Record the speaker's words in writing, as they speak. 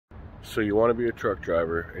So you want to be a truck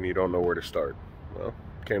driver and you don't know where to start. Well,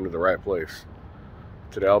 came to the right place.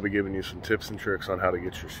 Today I'll be giving you some tips and tricks on how to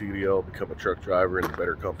get your CDL, become a truck driver, and the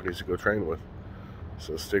better companies to go train with.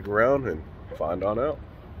 So stick around and find on out.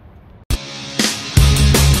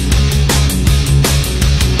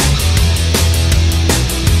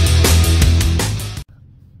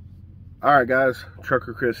 Alright guys,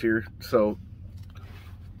 Trucker Chris here. So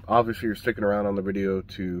obviously you're sticking around on the video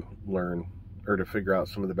to learn or to figure out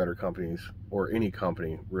some of the better companies, or any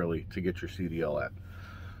company really, to get your CDL at.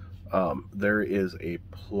 There is a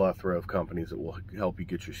plethora of companies that will help you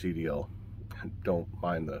get your CDL. Don't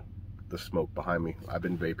mind the smoke behind me. I've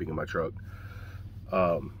been vaping in my truck.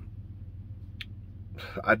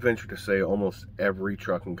 I'd venture to say almost every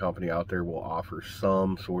trucking company out there will offer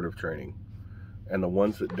some sort of training. And the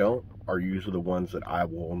ones that don't are usually the ones that I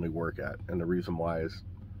will only work at. And the reason why is,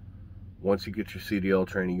 once you get your CDL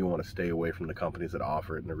training, you want to stay away from the companies that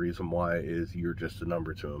offer it. And the reason why is you're just a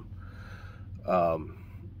number to them.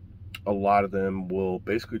 A lot of them will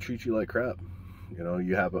basically treat you like crap. You know,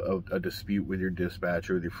 you have a dispute with your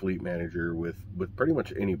dispatcher, with your fleet manager, with pretty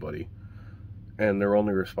much anybody. And their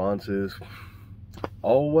only response is,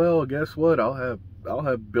 oh, well, guess what? I'll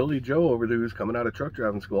have Billy Joe over there who's coming out of truck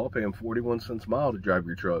driving school. I'll pay him 41 cents a mile to drive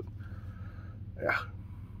your truck. Yeah,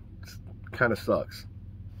 it kind of sucks.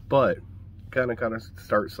 But kind of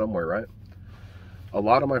start somewhere, right? A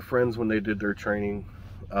lot of my friends, when they did their training,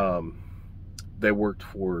 they worked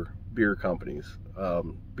for beer companies,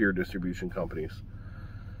 beer distribution companies.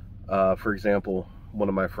 For example, one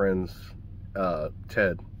of my friends,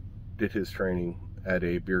 Ted, did his training at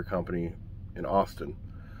a beer company in Austin.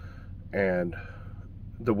 And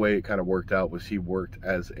the way it kind of worked out was he worked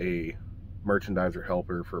as a merchandiser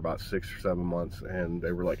helper for about 6 or 7 months, and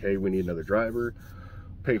they were like, hey, we need another driver,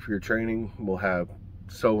 pay for your training, we'll have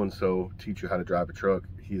so-and-so teach you how to drive a truck.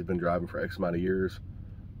 He's been driving for X amount of years.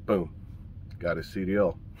 Boom, got his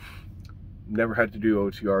CDL. Never had to do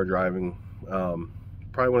OTR driving.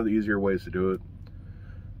 Probably one of the easier ways to do it.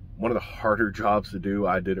 One of the harder jobs to do.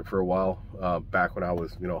 I did it for a while, back when I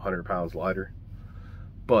was, 100 pounds lighter.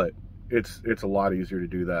 But it's a lot easier to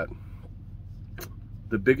do that.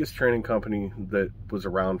 The biggest training company that was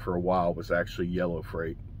around for a while was actually Yellow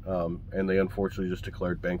Freight. And they unfortunately just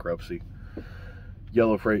declared bankruptcy.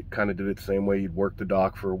 Yellow Freight kind of did it the same way. You'd work the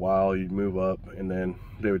dock for a while, you'd move up, and then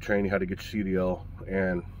they would train you how to get your CDL.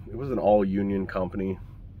 And it was an all-union company.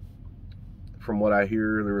 From what I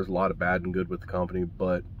hear, there was a lot of bad and good with the company,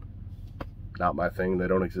 but not my thing. They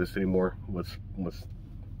don't exist anymore.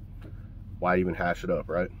 Why even hash it up,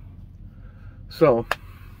 right? So,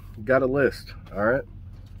 got a list, all right?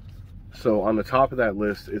 So on the top of that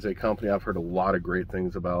list is a company I've heard a lot of great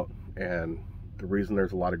things about, and the reason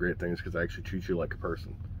there's a lot of great things is because they actually treat you like a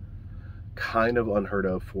person. Kind of unheard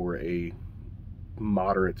of for a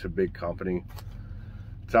moderate to big company.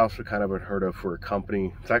 It's also kind of unheard of for a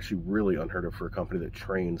company, it's actually really unheard of for a company that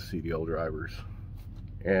trains CDL drivers.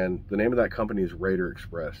 And the name of that company is Raider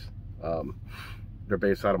Express. They're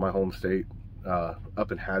based out of my home state,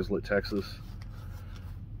 up in Hazlet, Texas.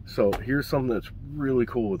 So here's something that's really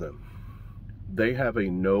cool with them. They have a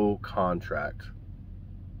no contract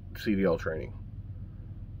CDL training.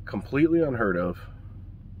 Completely unheard of.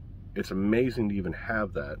 It's amazing to even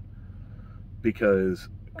have that, because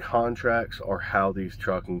contracts are how these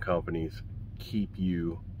trucking companies keep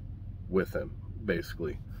you with them,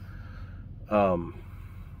 basically. So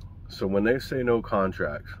when they say no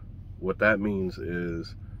contracts, what that means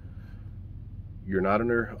is you're not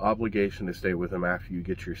under obligation to stay with them after you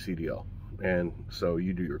get your CDL. And so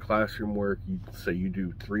you do your classroom work, you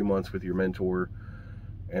do 3 months with your mentor,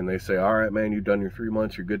 and they say, all right, man, you've done your 3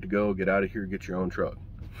 months, you're good to go, get out of here, get your own truck.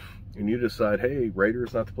 And you decide, hey,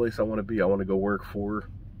 Raider's not the place I want to be, I want to go work for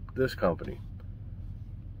this company.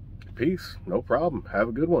 Peace, no problem, have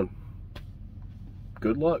a good one.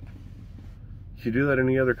 Good luck. If you do that in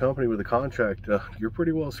any other company with a contract, you're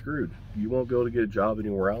pretty well screwed. You won't be able to get a job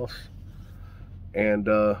anywhere else. And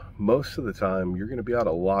most of the time, you're going to be out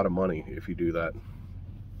a lot of money if you do that.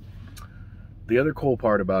 The other cool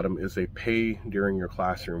part about them is they pay during your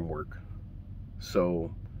classroom work.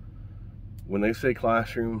 So when they say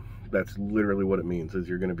classroom, that's literally what it means, is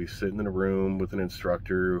you're going to be sitting in a room with an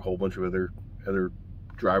instructor, a whole bunch of other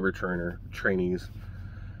driver trainees,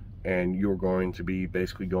 and you're going to be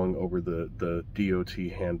basically going over the DOT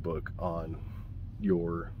handbook on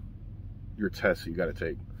your tests that you got to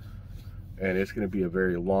take. And it's going to be a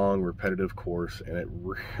very long, repetitive course, and it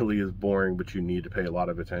really is boring, but you need to pay a lot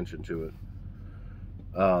of attention to it.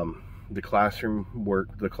 The classroom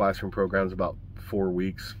program is about 4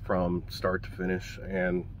 weeks from start to finish,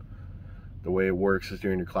 and The way it works is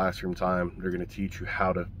during your classroom time, they're going to teach you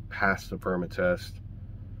how to pass the permit test.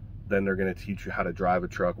 Then they're going to teach you how to drive a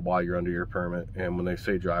truck while you're under your permit. And when they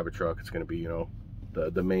say drive a truck, it's going to be, you know,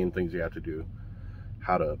 the main things you have to do.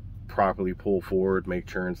 How to properly pull forward, make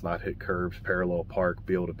turns, not hit curbs, parallel park,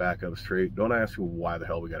 be able to back up straight. Don't ask me why the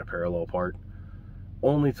hell we got a parallel park.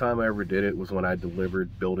 Only time I ever did it was when I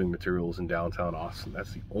delivered building materials in downtown Austin.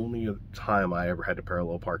 That's the only time I ever had to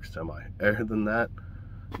parallel park semi. Other than that,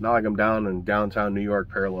 not like I'm down in downtown New York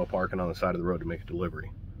parallel parking on the side of the road to make a delivery.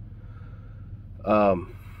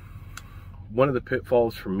 One of the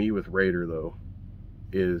pitfalls for me with Raider, though,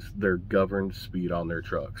 is their governed speed on their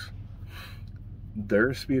trucks.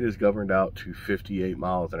 Their speed is governed out to 58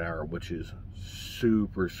 miles an hour, which is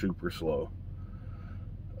super, super slow.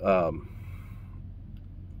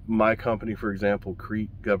 My company, for example, Crete,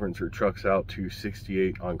 governs her trucks out to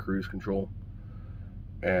 68 on cruise control.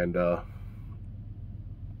 And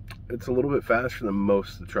it's a little bit faster than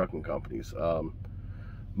most of the trucking companies.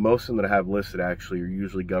 Most of them that I have listed actually are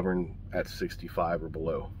usually governed at 65 or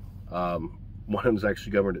below. One of them is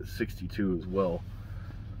actually governed at 62 as well,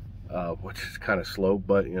 which is kind of slow,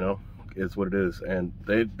 but you know, it's what it is. And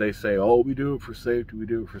they say, oh, we do it for safety, we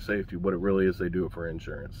do it for safety. What it really is, they do it for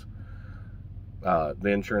insurance. The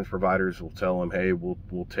insurance providers will tell them, hey,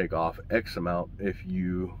 we'll take off X amount if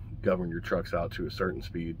you govern your trucks out to a certain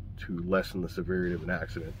speed to lessen the severity of an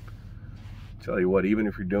accident. Tell you what, even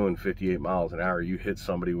if you're doing 58 miles an hour, you hit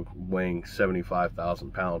somebody weighing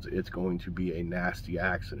 75,000 pounds, it's going to be a nasty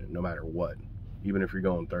accident no matter what, even if you're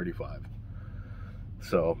going 35.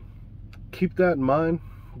 So keep that in mind.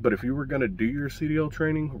 But if you were going to do your CDL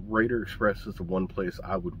training, Raider Express is the one place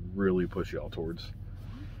I would really push y'all towards.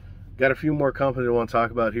 Got a few more companies I want to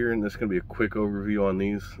talk about here, and this is going to be a quick overview on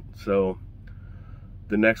these. So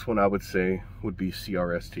the next one I would say would be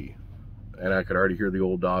CRST. And I could already hear the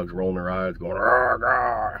old dogs rolling their eyes going, "Argh,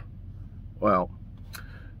 argh." Well,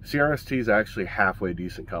 CRST is actually a halfway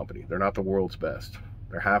decent company. They're not the world's best.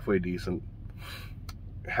 They're halfway decent.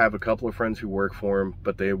 Have a couple of friends who work for them,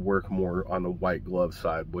 but they work more on the white glove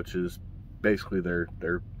side, which is basically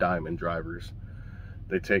their diamond drivers.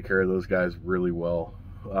 They take care of those guys really well.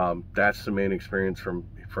 That's the main experience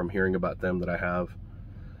from hearing about them that I have.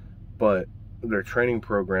 But their training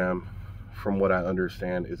program, from what I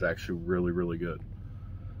understand, is actually really, really good.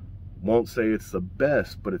 Won't say it's the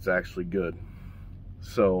best, but it's actually good.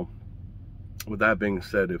 So with that being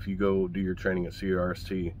said, if you go do your training at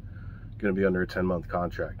CRST, going to be under a 10-month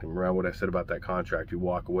contract. And remember what I said about that contract, you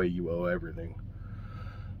walk away, you owe everything.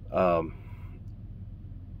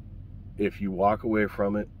 If you walk away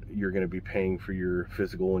from it, you're going to be paying for your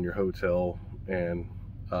physical and your hotel and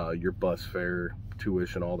your bus fare,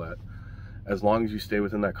 tuition, all that. As long as you stay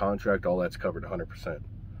within that contract, all that's covered 100%.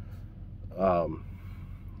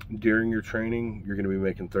 During your training, you're going to be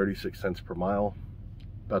making 36 cents per mile,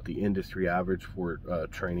 about the industry average for a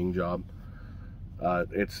training job.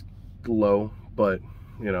 It's low, but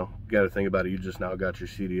you know, you got to think about it. You just now got your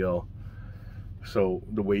CDL. So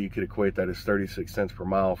the way you could equate that is 36 cents per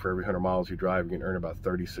mile. For every 100 miles you drive, you're going to earn about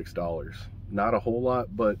 $36. Not a whole lot,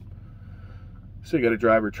 but so you got a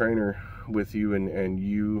driver trainer with you, and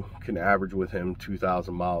you can average with him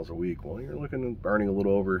 2,000 miles a week. Well, you're looking at earning a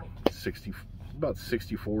little over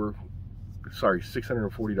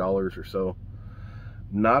 $640 or so.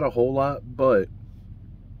 Not a whole lot, but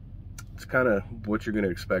it's kind of what you're going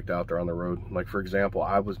to expect out there on the road. Like, for example,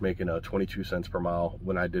 I was making 22 cents per mile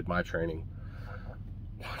when I did my training,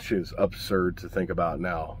 which is absurd to think about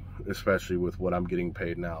now, especially with what I'm getting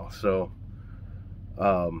paid now. So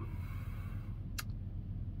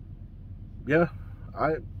yeah,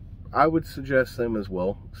 I would suggest them as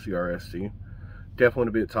well, CRST. Definitely want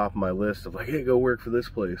to be at the top of my list of like, hey, go work for this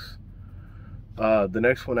place. The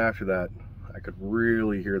next one after that, I could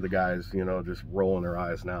really hear the guys, you know, just rolling their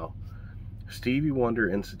eyes now. Stevie Wonder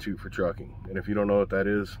Institute for Trucking. And if you don't know what that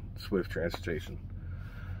is, Swift Transportation.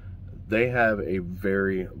 They have a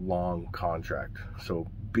very long contract,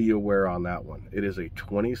 so be aware on that one. It is a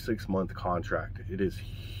 26-month contract. It is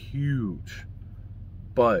huge,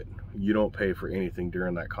 but you don't pay for anything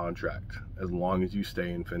during that contract as long as you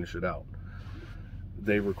stay and finish it out.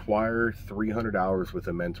 They require 300 hours with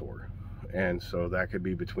a mentor, and so that could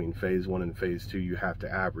be between phase 1 and phase 2. You have to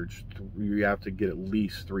average, you have to get at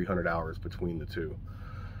least 300 hours between the two.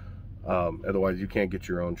 Otherwise you can't get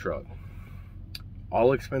your own truck.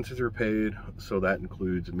 All expenses are paid, so that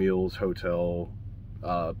includes meals, hotel,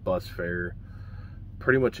 bus fare,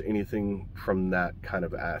 pretty much anything from that kind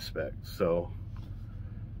of aspect. So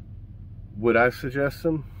would I suggest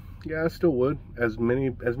them? Yeah, I still would. As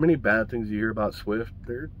many bad things you hear about Swift,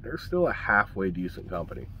 they're still a halfway decent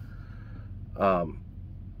company.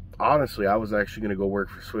 Honestly, I was actually going to go work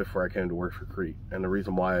for Swift before I came to work for Crete. And the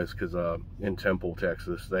reason why is because in Temple,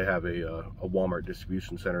 Texas, they have a Walmart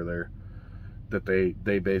distribution center there that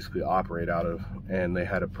they basically operate out of. And they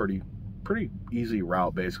had a pretty easy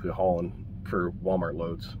route basically hauling for Walmart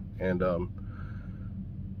loads. And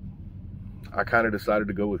I kind of decided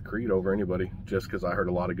to go with Crete over anybody just because I heard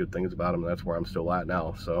a lot of good things about them. And that's where I'm still at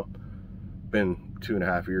now. So, been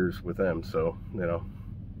 2.5 years with them. So, you know,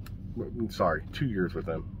 sorry, 2 years with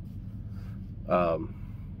them.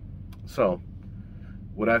 So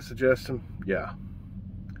would I suggest them? Yeah.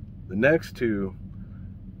 The next two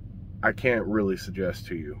I can't really suggest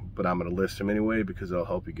to you, but I'm going to list them anyway because they'll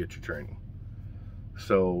help you get your training.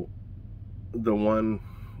 So the one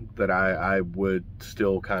that I would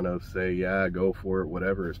still kind of say, yeah, go for it,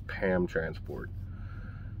 whatever, is PAM Transport.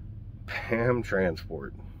 PAM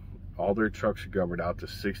Transport. All their trucks are governed out to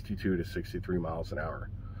 62 to 63 miles an hour.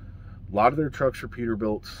 A lot of their trucks are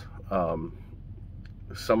Peterbilts.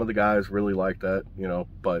 Some of the guys really like that, you know,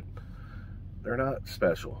 but they're not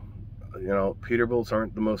special. You know, Peterbilts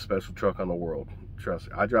aren't the most special truck on the world. Trust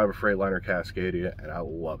me. I drive a Freightliner Cascadia and I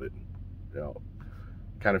love it. You know,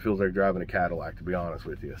 kind of feels like driving a Cadillac, to be honest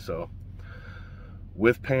with you. So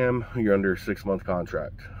with PAM, you're under a 6-month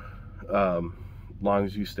contract. Long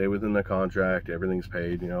as you stay within the contract, everything's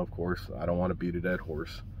paid, you know, of course. I don't want to beat a dead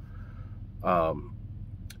horse.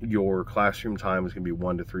 Your classroom time is going to be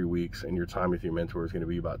 1 to 3 weeks, and your time with your mentor is going to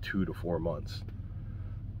be about 2 to 4 months.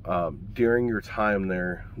 During your time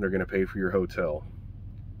there, they're going to pay for your hotel.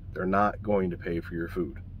 They're not going to pay for your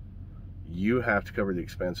food. You have to cover the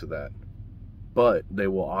expense of that. But they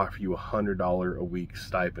will offer you $100 a week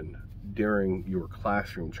stipend during your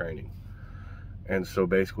classroom training. And so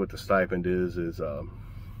basically what the stipend is $100,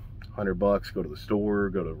 go to the store,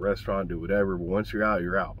 go to the restaurant, do whatever. But once you're out,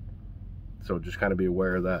 you're out. So just kind of be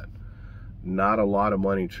aware of that. Not a lot of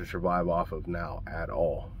money to survive off of now at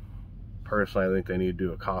all. Personally, I think they need to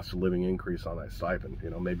do a cost of living increase on that stipend. You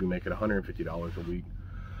know, maybe make it $150 a week.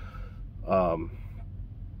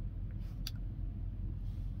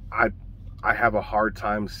 I have a hard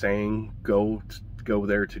time saying go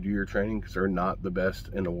there to do your training because they're not the best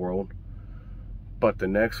in the world. But the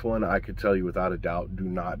next one, I could tell you without a doubt, do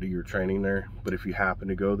not do your training there. But if you happen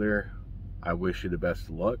to go there, I wish you the best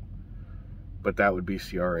of luck. But that would be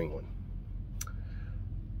CR England.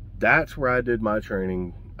 That's where I did my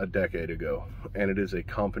training a decade ago. And it is a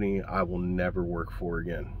company I will never work for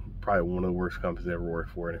again. Probably one of the worst companies I ever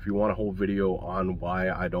worked for. And if you want a whole video on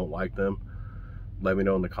why I don't like them, let me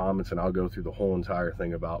know in the comments and I'll go through the whole entire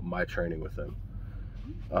thing about my training with them.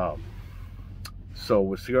 So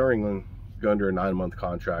with CR England, go under a 9-month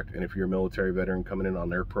contract. And if you're a military veteran coming in on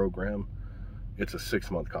their program, it's a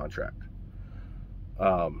 6-month contract.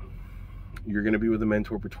 You're going to be with a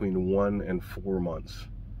mentor between 1 and 4 months.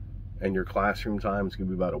 And your classroom time is going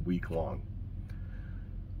to be about a week long.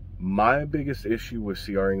 My biggest issue with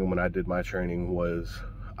CR England when I did my training was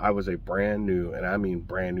I was a brand new, and I mean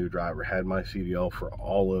brand new driver, had my CDL for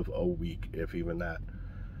all of a week, if even that.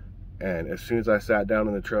 And as soon as I sat down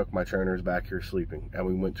in the truck, my trainer's back here sleeping. And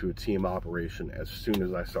we went to a team operation as soon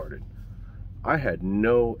as I started. I had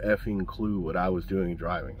no effing clue what I was doing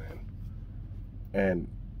driving, man. And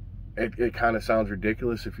it kind of sounds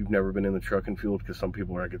ridiculous if you've never been in the trucking field, because some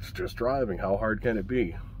people are like, it's just driving. How hard can it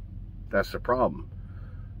be? That's the problem.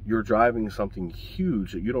 You're driving something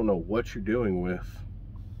huge that you don't know what you're doing with.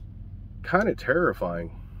 Kind of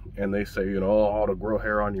terrifying. And they say, you know, oh, to grow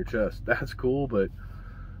hair on your chest. That's cool, but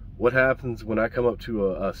what happens when I come up to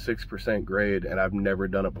a 6% grade and I've never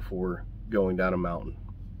done it before going down a mountain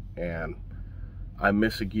and I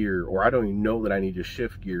miss a gear, or I don't even know that I need to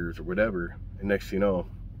shift gears or whatever, and next thing you know,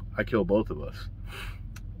 I kill both of us.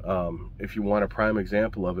 If you want a prime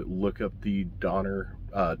example of it, look up the Donner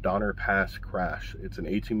Pass crash. It's an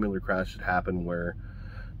 18-wheeler crash that happened where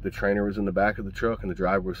the trainer was in the back of the truck and the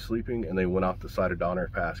driver was sleeping, and they went off the side of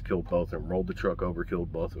Donner Pass, killed both of them, rolled the truck over,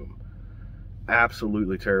 killed both of them.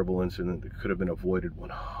 Absolutely terrible incident that could have been avoided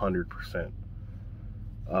 100%.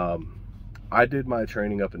 I did my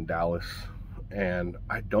training up in Dallas, and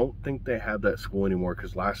I don't think they have that school anymore,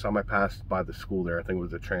 because last time I passed by the school there, I think it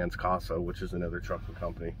was a Transcasa, which is another trucking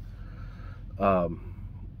company.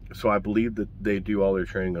 So I believe that they do all their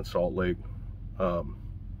training in Salt Lake.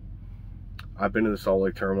 I've been to the Salt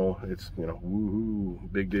Lake terminal. It's, you know,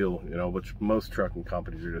 woohoo, big deal, you know, which most trucking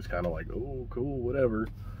companies are just kind of like, oh, cool, whatever.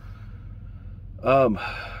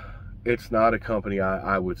 It's not a company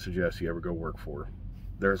I would suggest you ever go work for.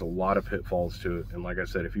 There's a lot of pitfalls to it. And like I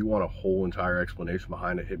said, if you want a whole entire explanation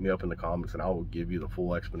behind it, hit me up in the comments and I will give you the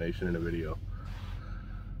full explanation in a video.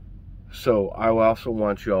 So I also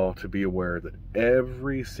want y'all to be aware that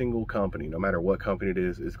every single company, no matter what company it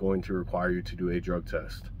is going to require you to do a drug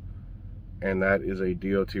test. And that is a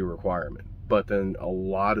DOT requirement. But then a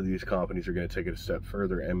lot of these companies are going to take it a step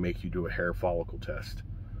further and make you do a hair follicle test.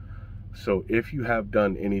 So if you have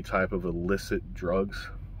done any type of illicit drugs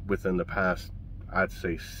within the past, I'd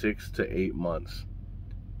say 6 to 8 months,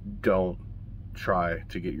 don't try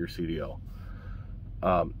to get your CDL.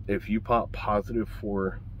 If you pop positive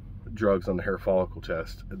for drugs on the hair follicle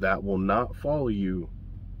test, that will not follow you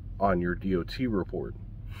on your DOT report.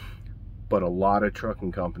 But a lot of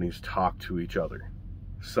trucking companies talk to each other.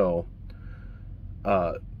 So DOT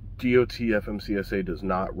FMCSA does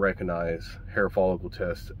not recognize hair follicle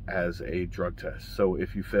tests as a drug test. So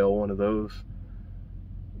if you fail one of those,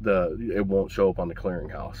 it won't show up on the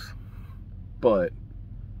clearinghouse. But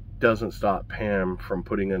doesn't stop Pam from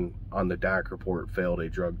putting in on the DAC report failed a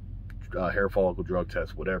hair follicle drug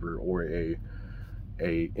test, whatever, or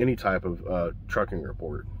any type of trucking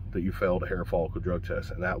report that you failed a hair follicle drug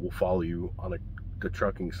test, and that will follow you on the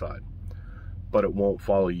trucking side, but it won't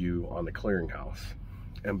follow you on the clearinghouse.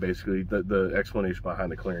 And basically the explanation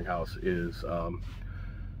behind the clearinghouse is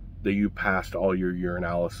that you passed all your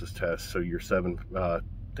urinalysis tests. So your I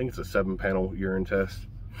think it's a 7-panel urine test.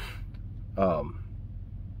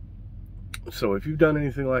 So if you've done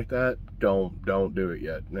anything like that, don't do it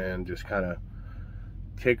yet, man. Just kind of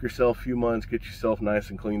take yourself a few months, get yourself nice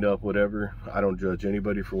and cleaned up, whatever. I don't judge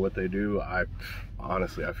anybody for what they do.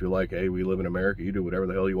 Honestly, I feel like, hey, we live in America. You do whatever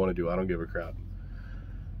the hell you want to do. I don't give a crap.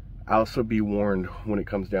 Also be warned when it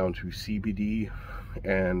comes down to CBD,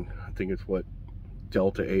 and I think it's what,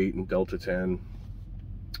 Delta 8 and Delta 10,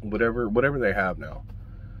 whatever they have now.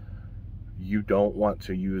 You don't want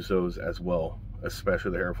to use those as well,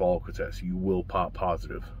 especially the hair follicle test. You will pop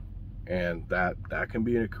positive, and that can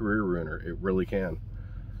be a career ruiner. It really can,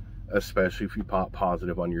 especially if you pop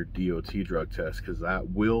positive on your DOT drug test, because that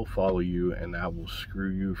will follow you, and that will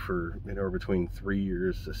screw you for between 3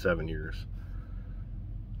 years to 7 years.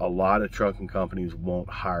 A lot of trucking companies won't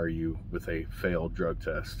hire you with a failed drug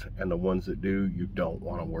test, and the ones that do, you don't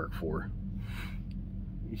want to work for.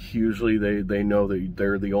 Usually they know that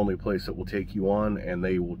they're the only place that will take you on, and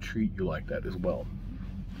they will treat you like that as well.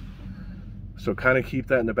 So kind of keep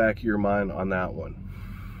that in the back of your mind on that one.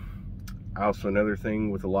 Also, another thing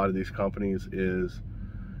with a lot of these companies is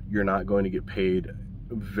you're not going to get paid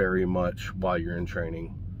very much while you're in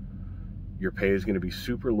training. Your pay is going to be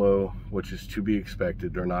super low, which is to be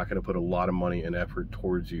expected. They're not going to put a lot of money and effort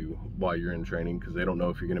towards you while you're in training, because they don't know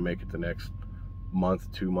if you're going to make it the next month,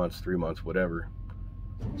 2 months, 3 months, whatever.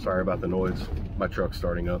 Sorry about the noise. My truck's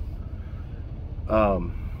starting up.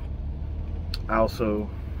 Also,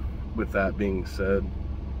 with that being said,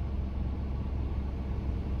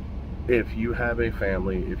 if you have a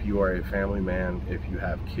family, if you are a family man, if you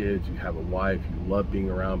have kids, you have a wife, you love being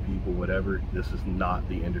around people, whatever, this is not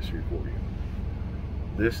the industry for you.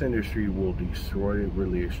 This industry will destroy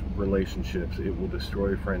relationships. It will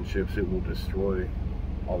destroy friendships. It will destroy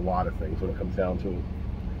a lot of things when it comes down to it.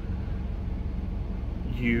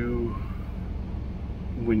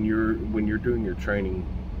 When you're doing your training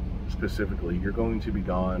specifically, you're going to be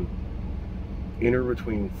gone anywhere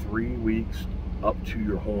between 3 weeks up to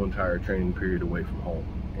your whole entire training period away from home.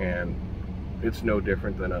 And it's no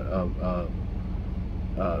different than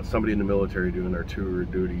somebody in the military doing their tour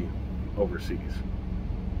of duty overseas.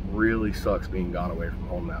 Really sucks being gone away from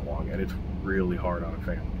home that long, and it's really hard on a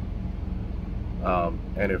family.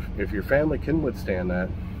 And if your family can withstand that,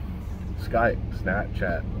 Skype,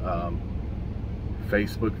 Snapchat,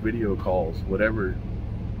 Facebook video calls, whatever,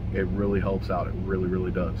 it really helps out. It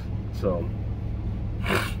really does. So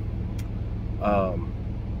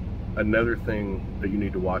another thing that you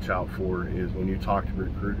need to watch out for is when you talk to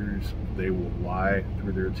recruiters, they will lie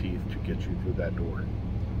through their teeth to get you through that door.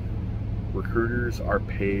 Recruiters are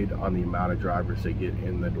paid on the amount of drivers they get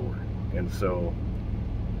in the door. And so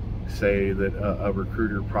say that a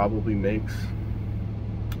recruiter probably makes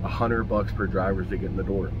 $100 per drivers they get in the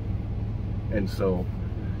door. And so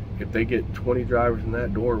if they get 20 drivers in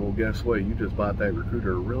that door, well, guess what? You just bought that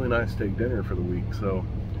recruiter a really nice steak dinner for the week. So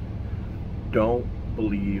don't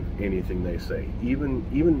believe anything they say.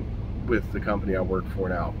 Even with the company I work for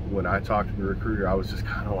now, when I talked to the recruiter, I was just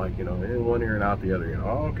kind of like, in one ear and out the other,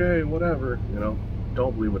 okay, whatever,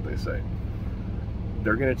 don't believe what they say.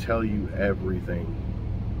 They're going to tell you everything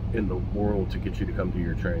in the world to get you to come to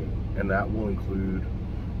your training. And that will include,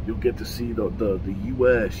 you'll get to see the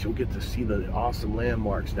U.S., you'll get to see the awesome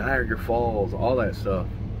landmarks, Niagara Falls, all that stuff.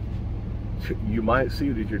 You might see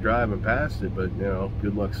it as you're driving past it, but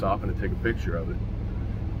good luck stopping to take a picture of it.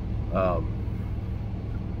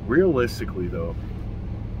 Realistically though,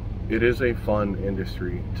 it is a fun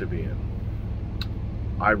industry to be in.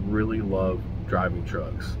 I really love driving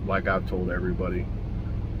trucks. Like I've told everybody,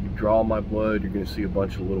 you draw my blood, you're going to see a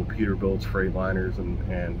bunch of little Peterbilt's, Freightliners,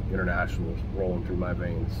 and Internationals rolling through my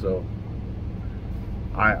veins. So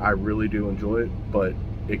I really do enjoy it, but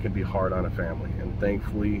it can be hard on a family. And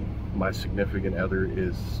thankfully, my significant other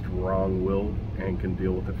is strong-willed and can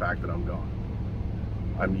deal with the fact that I'm gone.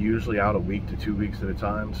 I'm usually out a week to 2 weeks at a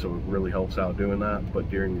time, so it really helps out doing that. But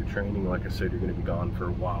during your training, like I said, you're going to be gone for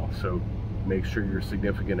a while. So make sure your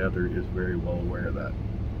significant other is very well aware of that.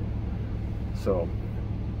 So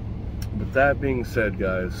with that being said,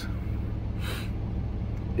 guys,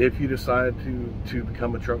 if you decide to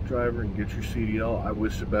become a truck driver and get your CDL, I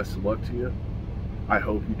wish the best of luck to you. I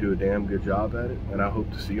hope you do a damn good job at it, and I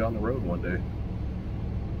hope to see you on the road one day.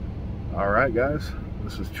 Alright guys,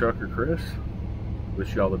 this is Trucker Chris.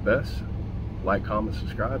 Wish you all the best. Like, comment,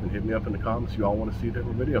 subscribe, and hit me up in the comments if you all want to see a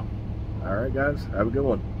different video. Alright guys, have a good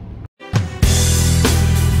one.